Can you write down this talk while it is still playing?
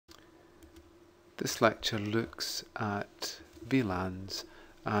This lecture looks at VLANs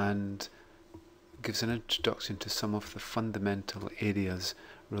and gives an introduction to some of the fundamental areas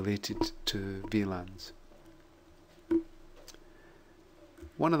related to VLANs.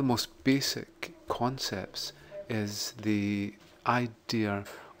 One of the most basic concepts is the idea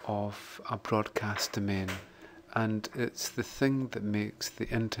of a broadcast domain, and it's the thing that makes the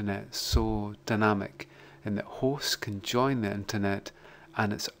internet so dynamic in that hosts can join the internet,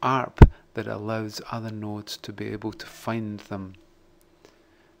 and it's ARP that allows other nodes to be able to find them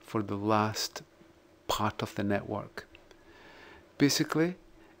for the last part of the network. Basically,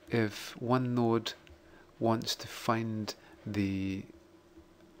 if one node wants to find the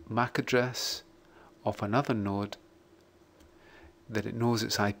MAC address of another node that it knows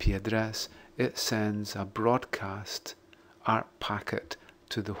its IP address, it sends a broadcast ARP packet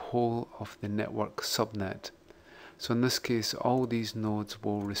to the whole of the network subnet. So in this case, all these nodes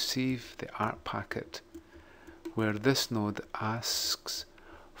will receive the ARP packet where this node asks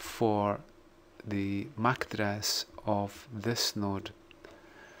for the MAC address of this node.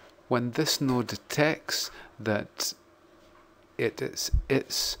 When this node detects that it is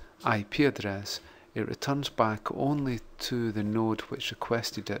its IP address, it returns back only to the node which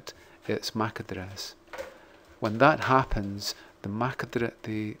requested it its MAC address. When that happens,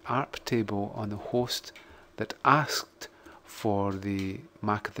 the ARP table on the host that asked for the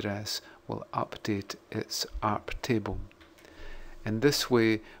MAC address will update its ARP table. In this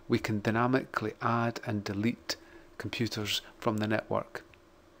way, we can dynamically add and delete computers from the network.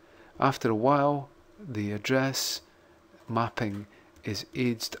 After a while, the address mapping is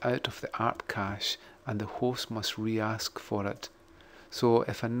aged out of the ARP cache and the host must re-ask for it. So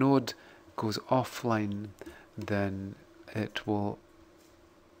if a node goes offline, then it will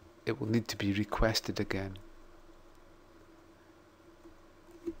need to be requested again.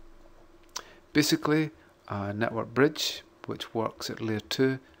 Basically, a network bridge, which works at layer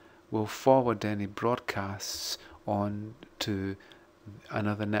 2, will forward any broadcasts on to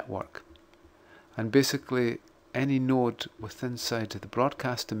another network. And basically, any node within inside of the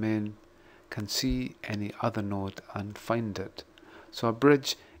broadcast domain can see any other node and find it. So a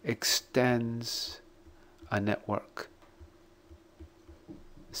bridge extends a network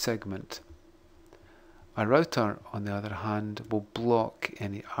segment. A router, on the other hand, will block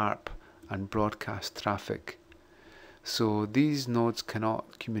any ARP and broadcast traffic. So these nodes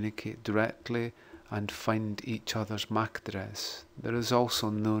cannot communicate directly and find each other's MAC address. There is also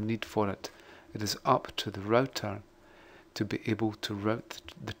no need for it. It is up to the router to be able to route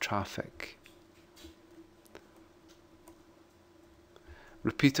the traffic.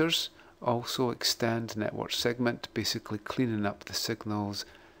 Repeaters also extend network segment, basically cleaning up the signals,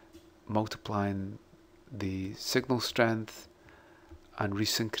 multiplying the signal strength and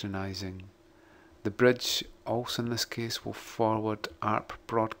resynchronizing. The bridge also in this case will forward ARP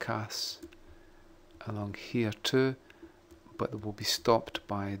broadcasts along here too, but they will be stopped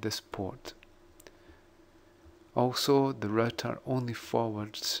by this port. Also, the router only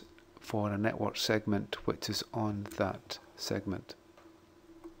forwards for a network segment which is on that segment.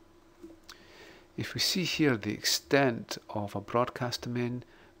 If we see here the extent of a broadcast domain,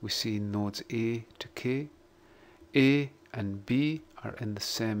 we see nodes A to K. A and B are in the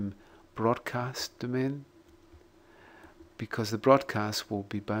same broadcast domain because the broadcast will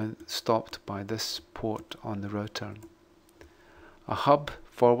be stopped by this port on the router. A hub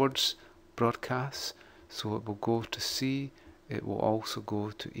forwards broadcasts, so it will go to C, it will also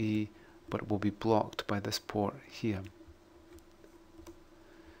go to E, but it will be blocked by this port here.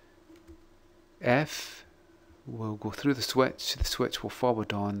 F will go through the switch will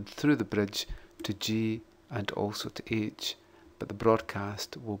forward on through the bridge to G and also to H, but the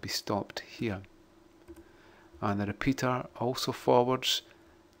broadcast will be stopped here. And the repeater also forwards,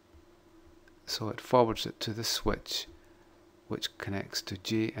 so it forwards it to the switch which connects to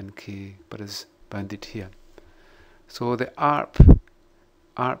J and K but is bounded here. So the ARP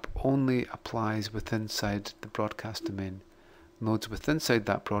only applies within inside the broadcast domain. Nodes within inside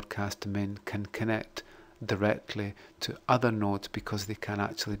that broadcast domain can connect directly to other nodes because they can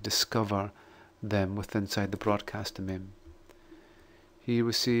actually discover them within inside the broadcast domain. Here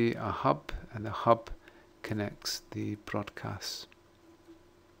we see a hub, and the hub connects the broadcasts.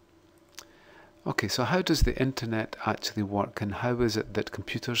 Okay, so how does the internet actually work, and how is it that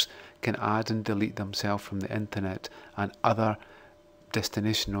computers can add and delete themselves from the internet and other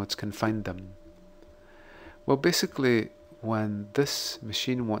destination nodes can find them? Well, basically, when this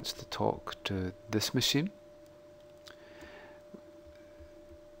machine wants to talk to this machine,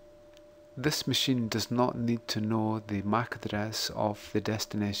 this machine does not need to know the MAC address of the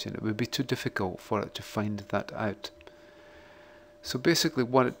destination. It would be too difficult for it to find that out. So basically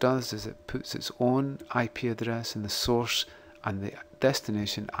what it does is it puts its own IP address in the source and the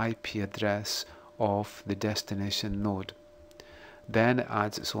destination IP address of the destination node. Then it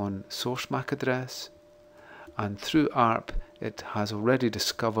adds its own source MAC address, and through ARP it has already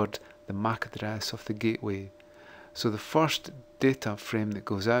discovered the MAC address of the gateway. So the first data frame that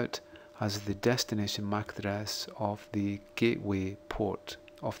goes out has the destination MAC address of the gateway port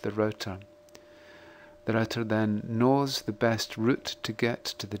of the router. The router then knows the best route to get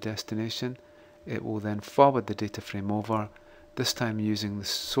to the destination. It will then forward the data frame over, this time using the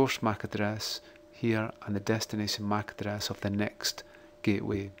source MAC address here and the destination MAC address of the next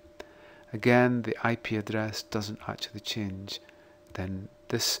gateway. Again, the IP address doesn't actually change. Then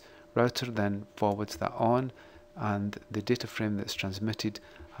this router then forwards that on, and the data frame that's transmitted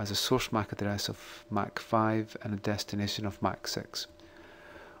has a source MAC address of MAC5 and a destination of MAC6.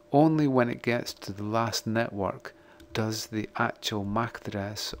 Only when it gets to the last network does the actual MAC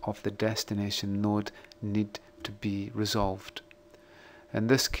address of the destination node need to be resolved. In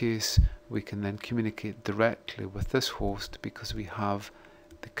this case, we can then communicate directly with this host because we have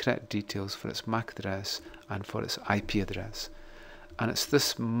the correct details for its MAC address and for its IP address. And it's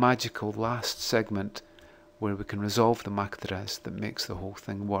this magical last segment where we can resolve the MAC address that makes the whole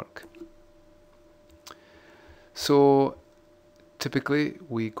thing work. So typically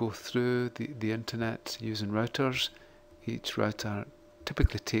we go through the internet using routers. Each router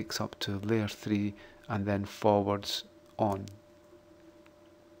typically takes up to layer 3 and then forwards on.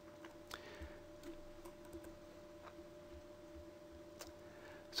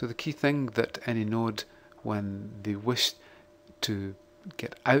 So the key thing that any node, when they wish to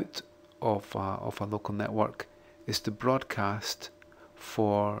get out of a local network, is to broadcast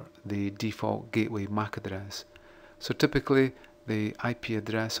for the default gateway MAC address. So typically the IP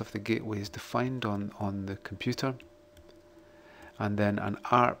address of the gateway is defined on the computer, and then an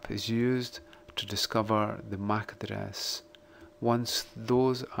ARP is used to discover the MAC address. Once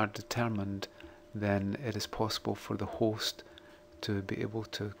those are determined, then it is possible for the host to be able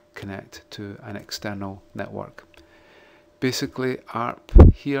to connect to an external network. Basically, ARP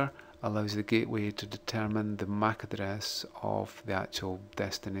here allows the gateway to determine the MAC address of the actual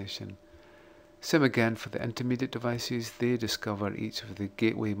destination. Same again for the intermediate devices. They discover each of the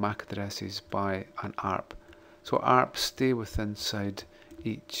gateway MAC addresses by an ARP. So ARPs stay within inside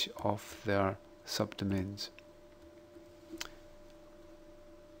each of their subdomains.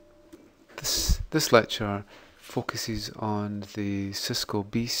 This lecture focuses on the Cisco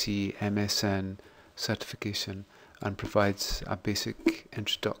BC MSN certification and provides a basic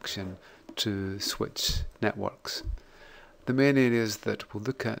introduction to switch networks. The main areas that we'll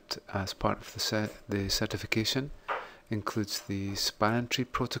look at as part of the certification includes the span entry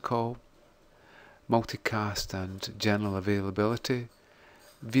protocol, multicast and general availability,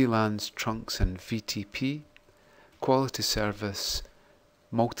 VLANs, trunks and VTP, quality service,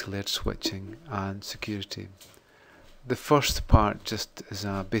 multi-layered switching and security. The first part just is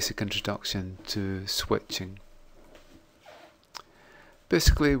a basic introduction to switching.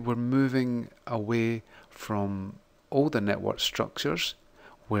 Basically, we're moving away from older network structures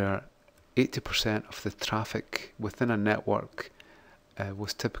where 80% of the traffic within a network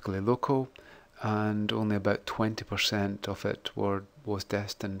was typically local, and only about 20% of it was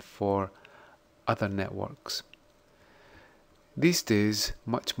destined for other networks. These days,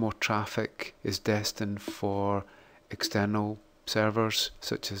 much more traffic is destined for external servers,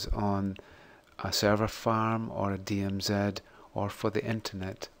 such as on a server farm or a DMZ, or for the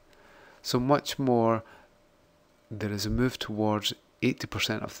internet. So much more, there is a move towards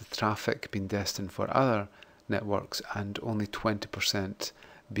 80% of the traffic being destined for other networks and only 20%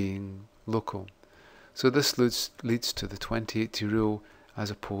 being local. So this leads to the 20/80 rule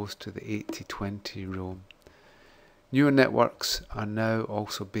as opposed to the 80/20 rule. Newer networks are now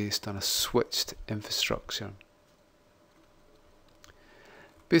also based on a switched infrastructure.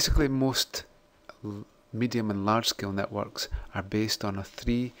 Basically, most medium and large scale networks are based on a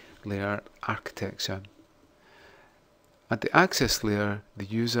 3-layer architecture. At the access layer, the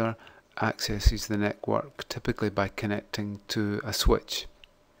user accesses the network typically by connecting to a switch.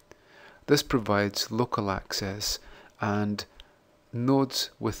 This provides local access, and nodes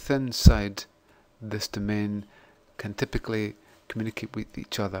within inside this domain can typically communicate with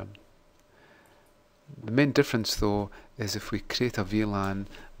each other. The main difference though is if we create a VLAN,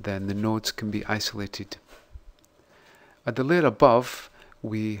 then the nodes can be isolated. At the layer above,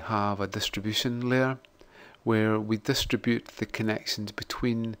 we have a distribution layer where we distribute the connections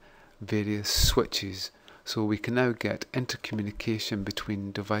between various switches. So we can now get intercommunication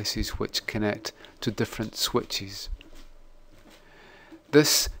between devices which connect to different switches.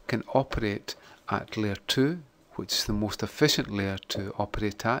 This can operate at layer 2, which is the most efficient layer to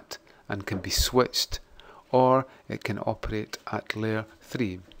operate at and can be switched, or it can operate at layer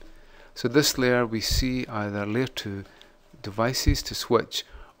 3. So this layer we see either layer 2 devices to switch,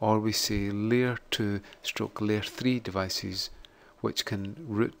 or we see layer 2 stroke layer 3 devices which can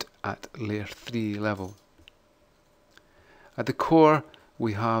route at layer 3 level. At the core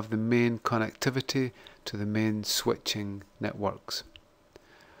we have the main connectivity to the main switching networks.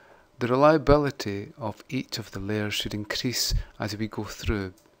 The reliability of each of the layers should increase as we go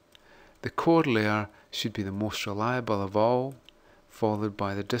through. The core layer should be the most reliable of all, followed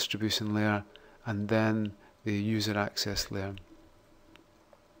by the distribution layer and then the user access layer.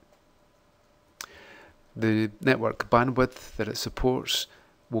 The network bandwidth that it supports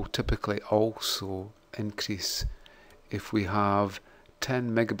will typically also increase. If we have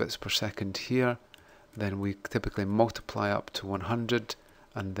 10 megabits per second here, then we typically multiply up to 100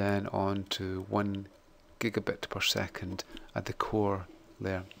 and then on to 1 gigabit per second at the core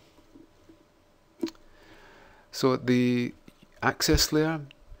layer. So at the access layer,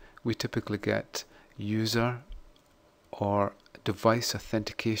 we typically get user or device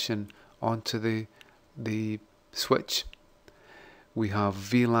authentication onto the switch. We have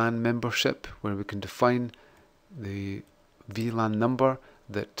VLAN membership, where we can define the VLAN number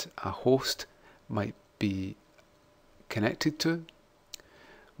that a host might be connected to.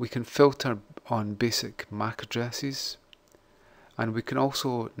 We can filter on basic MAC addresses, and we can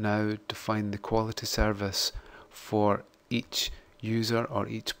also now define the quality service for each user or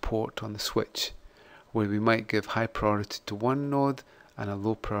each port on the switch, where we might give high priority to one node and a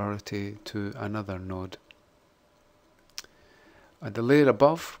low priority to another node. At the layer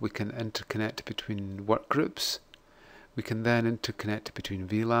above, we can interconnect between workgroups. We can then interconnect between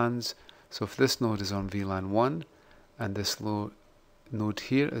VLANs. So if this node is on VLAN 1 and this node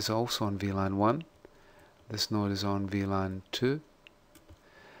here is also on VLAN 1, this node is on VLAN 2,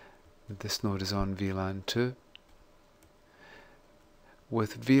 this node is on VLAN 2.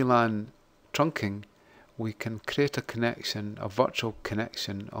 With VLAN trunking, we can create a connection, a virtual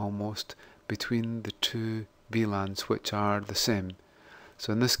connection almost, between the two VLANs which are the same.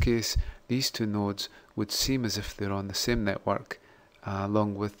 So in this case, these two nodes would seem as if they're on the same network,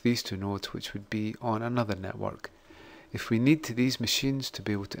 along with these two nodes which would be on another network. If we need these machines to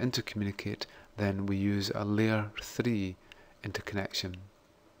be able to intercommunicate, then we use a layer 3 interconnection.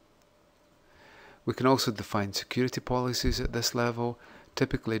 We can also define security policies at this level,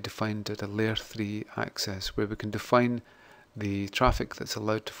 typically defined at a layer 3 access, where we can define the traffic that's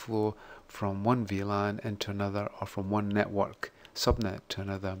allowed to flow from one VLAN into another, or from one network subnet to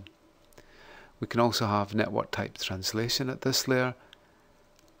another. We can also have network type translation at this layer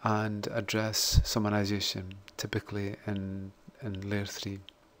and address summarization, typically in layer 3.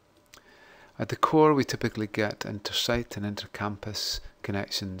 At the core, we typically get inter-site and inter-campus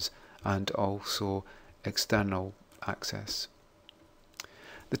connections and also external access.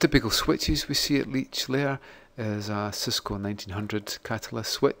 The typical switches we see at each layer is a Cisco 1900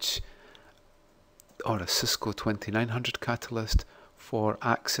 Catalyst switch or a Cisco 2900 Catalyst for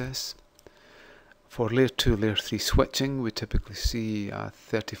access. For layer 2, layer 3 switching, we typically see a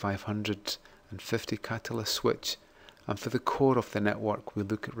 3550 Catalyst switch, and for the core of the network we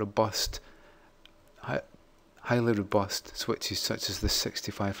look at robust, highly robust switches such as the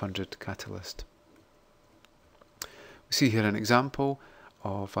 6500 Catalyst. We see here an example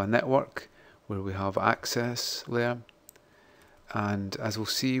of a network where we have access layer, and as we'll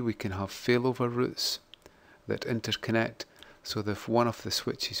see, we can have failover routes that interconnect, so that if one of the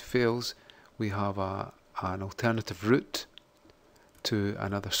switches fails, we have an alternative route to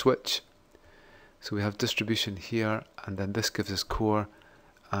another switch. So we have distribution here, and then this gives us core,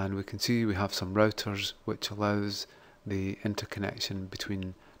 and we can see we have some routers which allows the interconnection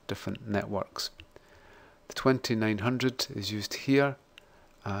between different networks. The 2900 is used here,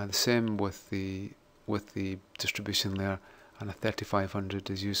 the same with the distribution layer, and a 3500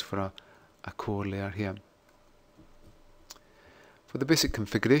 is used for a core layer here. For the basic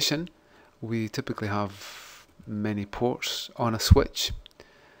configuration, we typically have many ports on a switch.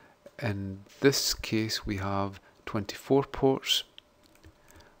 In this case, we have 24 ports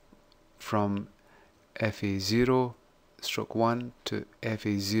from FA0/1 to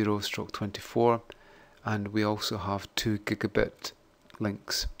FA0/24, and we also have 2 gigabit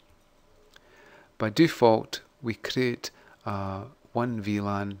links. By default, we create one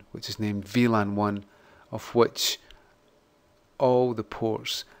VLAN which is named VLAN 1, of which all the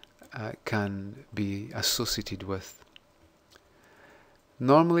ports can be associated with.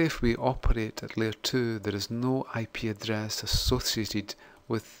 Normally, if we operate at layer 2, there is no IP address associated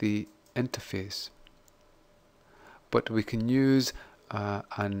with the interface. But we can use a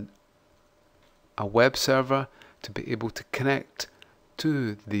web server to be able to connect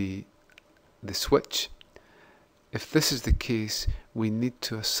to the switch. If this is the case, we need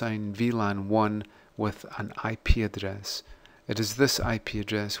to assign VLAN 1 with an IP address. It is this IP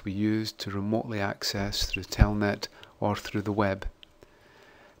address we use to remotely access through Telnet or through the web.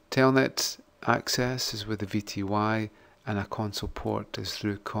 Telnet access is with the VTY and a console port is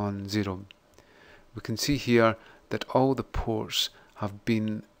through Con0. We can see here that all the ports have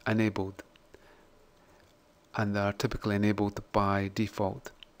been enabled, and they are typically enabled by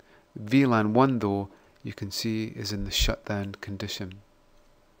default. VLAN 1 though, you can see, is in the shutdown condition.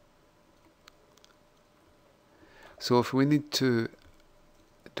 So if we need to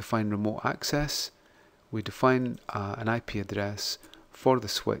define remote access, we define an IP address for the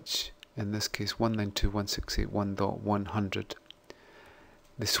switch, in this case 192.168.1.100.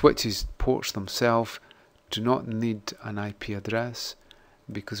 The switch's ports themselves do not need an IP address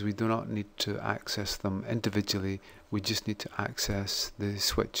because we do not need to access them individually, we just need to access the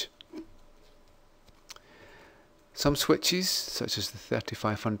switch. Some switches, such as the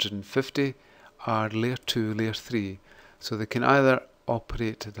 3550, are layer 2, layer 3, so they can either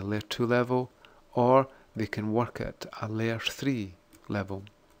operate at a layer 2 level or they can work at a layer 3 level.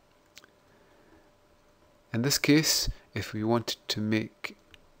 In this case, if we wanted to make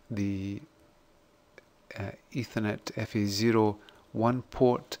the Ethernet FA01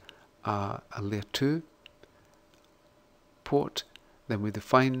 port a layer 2 port, then we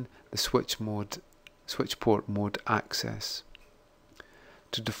define the switch port mode access.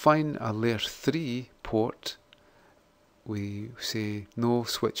 To define a layer 3 port, we say no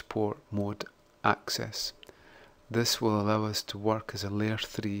switch port mode access. This will allow us to work as a layer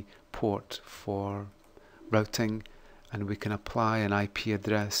 3 port for routing, and we can apply an IP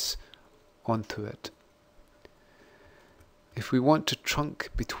address onto it. If we want to trunk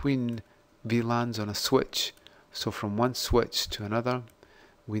between VLANs on a switch, so from one switch to another,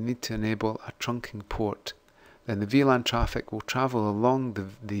 we need to enable a trunking port. Then the VLAN traffic will travel along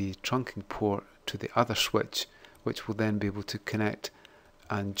the trunking port to the other switch, which will then be able to connect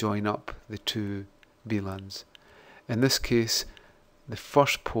and join up the two VLANs. In this case, the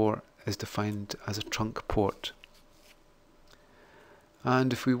first port is defined as a trunk port.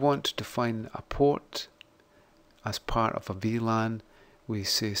 And if we want to define a port as part of a VLAN, we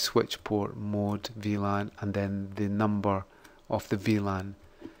say switch port mode VLAN and then the number of the VLAN.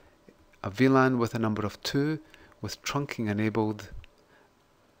 A VLAN with a number of 2 with trunking enabled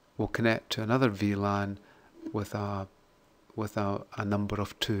will connect to another VLAN with a number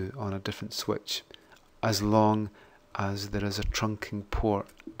of 2 on a different switch, as long as there is a trunking port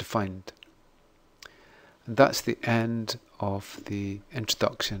defined. And that's the end of the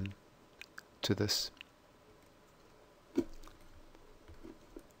introduction to this.